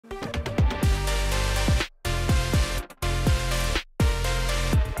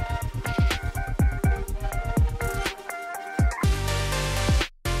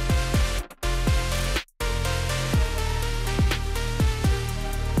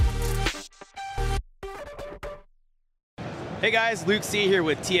Hey guys, Luke C here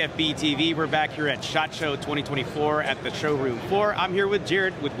with TFBTV. We're back here at SHOT Show 2024 at the showroom floor. I'm here with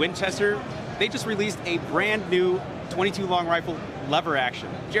Jared with Winchester. They just released a brand new 22 long rifle lever action.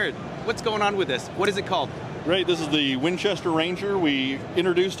 Jared, what's going on with this? What is it called? Great, this is the Winchester Ranger. We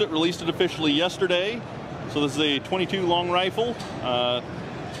introduced it, released it officially yesterday. So this is a 22 long rifle,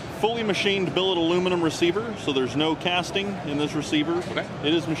 fully machined billet aluminum receiver, so there's no casting in this receiver. Okay.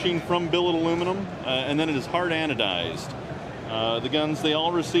 It is machined from billet aluminum, and then it is hard anodized. The guns, they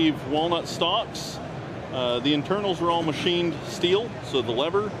all receive walnut stocks. The internals are all machined steel, so the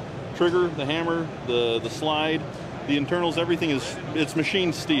lever, trigger, the hammer, the slide, the internals, everything it's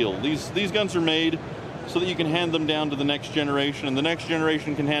machined steel. These guns are made so that you can hand them down to the next generation, and the next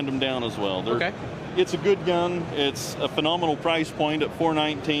generation can hand them down as well. Okay. It's a good gun. It's a phenomenal price point at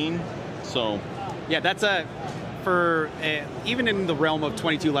 $419. So yeah, that's even in the realm of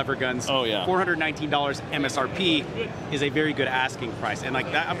 22 lever guns. Oh yeah, $419 MSRP is a very good asking price. And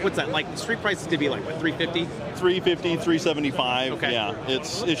like that, what's that? Like street price is to be like what, 350? 350, 375. Okay. Yeah,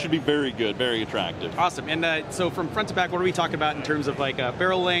 it should be very good, very attractive. Awesome. And so from front to back, what are we talking about in terms of like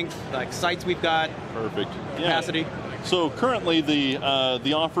barrel length, like sights we've got? Perfect. Capacity. Yeah. So currently the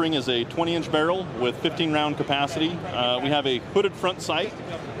offering is a 20-inch barrel with 15-round capacity. We have a hooded front sight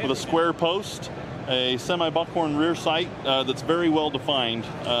with a square post, a semi-buckhorn rear sight that's very well defined,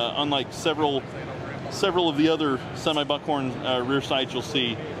 unlike several of the other semi-buckhorn rear sights you'll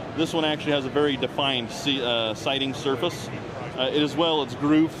see. This one actually has a very defined sighting surface. It's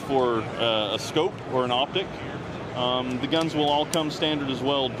grooved for a scope or an optic. The guns will all come standard as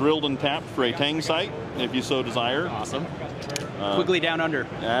well, drilled and tapped for a tang sight, if you so desire. Awesome. Quickly down under.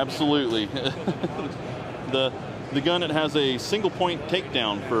 Absolutely. The gun, it has a single point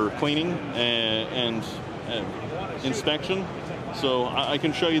takedown for cleaning and inspection. So I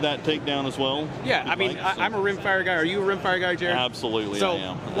can show you that takedown as well. Yeah, I mean, I'm a rimfire guy. Are you a rimfire guy, Jared? Absolutely, so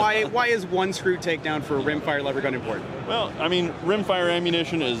I am. why is one screw takedown for a rimfire lever gun important? Well, I mean, rimfire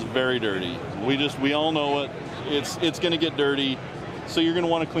ammunition is very dirty. We all know it. It's going to get dirty, so you're going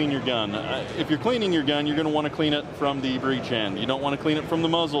to want to clean your gun. If you're cleaning your gun, you're going to want to clean it from the breech end. You don't want to clean it from the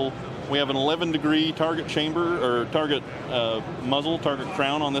muzzle. We have an 11-degree target chamber, or target muzzle, target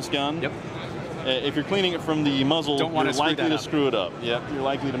crown on this gun. Yep. If you're cleaning it from the muzzle, you're likely to screw it up. Yep, you're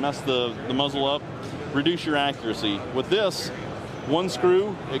likely to mess the muzzle up, reduce your accuracy. With this, one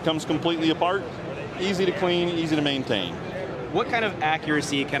screw, it comes completely apart, easy to clean, easy to maintain. What kind of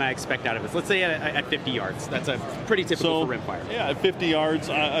accuracy can I expect out of this? Let's say at 50 yards. That's a pretty typical for rimfire. Yeah, at 50 yards,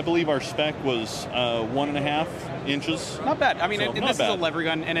 I believe our spec was 1.5 inches. Not bad. I mean, this is a lever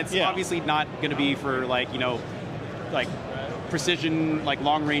gun, and it's Yeah. obviously not going to be for like precision, like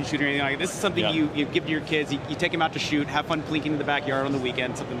long range shooting or anything like that. This is something you give to your kids. You take them out to shoot, have fun plinking in the backyard on the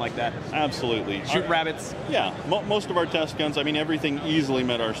weekend, something like that. Absolutely. Shoot rabbits. Yeah, most of our test guns, I mean, everything easily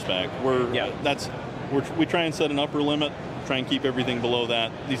met our spec. We try and set an upper limit, try and keep everything below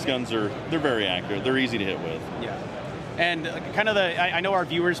that. These guns they're very accurate. They're easy to hit with. Yeah. And kind of I know our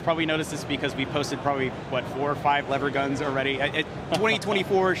viewers probably noticed this because we posted probably, what, 4 or 5 lever guns already.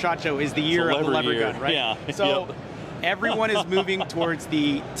 2024 SHOT Show is the year of the lever gun, right? Yeah. So everyone is moving towards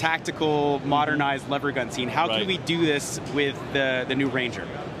the tactical, modernized lever gun scene. How can we do this with the new Ranger?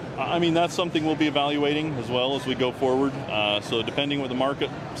 I mean, that's something we'll be evaluating as well as we go forward. So depending what the market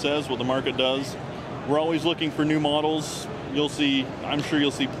says, what the market does, we're always looking for new models. I'm sure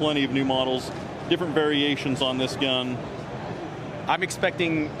you'll see plenty of new models, different variations on this gun. I'm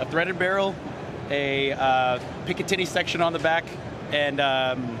expecting a threaded barrel, a Picatinny section on the back, and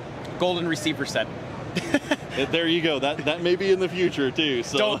golden receiver set. There you go. That may be in the future too.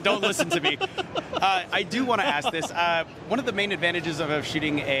 So don't listen to me. I do want to ask this. One of the main advantages of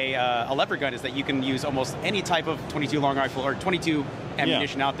shooting a lever gun is that you can use almost any type of 22 long rifle or 22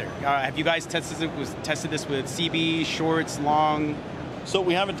 ammunition out there. Have you guys tested this with CB, shorts, long? So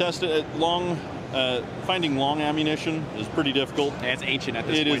we haven't tested it long. Finding long ammunition is pretty difficult. Yeah, it's ancient at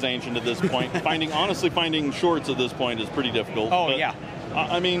this point. It is ancient at this point. Finding shorts at this point is pretty difficult. Oh, yeah.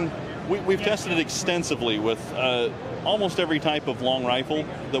 I mean, we've tested it extensively with almost every type of long rifle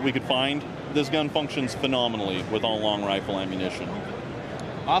that we could find. This gun functions phenomenally with all long rifle ammunition.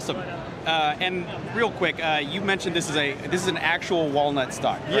 Awesome. And real quick, you mentioned this is an actual walnut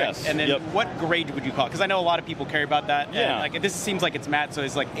stock, right? Yes. And then what grade would you call it? Because I know a lot of people care about that. Yeah. Like this seems like it's matte, so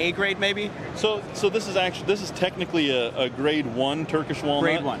it's like A grade maybe. So this is technically a grade 1 Turkish walnut.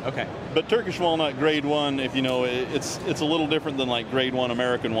 Grade 1, okay. But Turkish walnut grade 1, if you know, it's a little different than like grade 1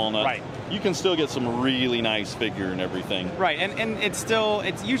 American walnut. Right. You can still get some really nice figure and everything. Right, and it's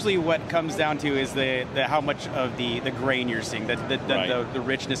usually what comes down to is the how much of the grain you're seeing, the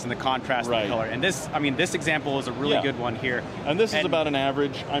richness and the contrast contrasting Right. color. And this, I mean, this example is a really Yeah. good one here. And this is about an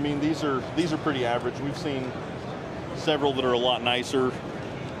average. I mean, these are pretty average. We've seen several that are a lot nicer.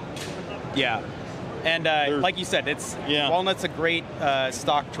 Yeah. And like you said, walnut's a great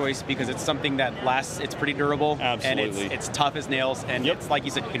stock choice because it's something that lasts. It's pretty durable. Absolutely. And it's tough as nails. And it's like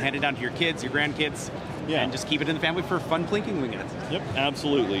you said, you can hand it down to your kids, your grandkids, and just keep it in the family for fun plinking winging it. Yep,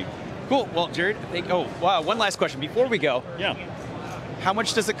 absolutely. Cool. Well, Jared, one last question before we go. Yeah. How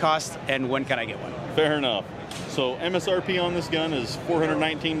much does it cost, and when can I get one? Fair enough. So MSRP on this gun is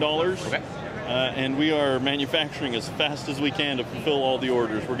 $419. Okay. And we are manufacturing as fast as we can to fulfill all the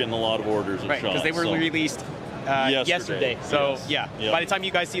orders. We're getting a lot of orders at Right, because they were released yesterday. So by the time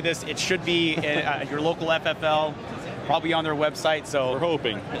you guys see this, it should be at your local FFL, probably on their website. So we're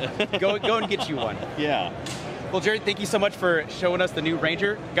hoping. go and get you one. Yeah. Well, Jared, thank you so much for showing us the new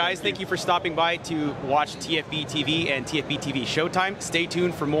Ranger. Guys, thank you for stopping by to watch TFBTV and TFBTV Showtime. Stay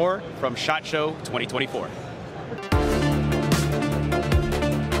tuned for more from SHOT Show 2024.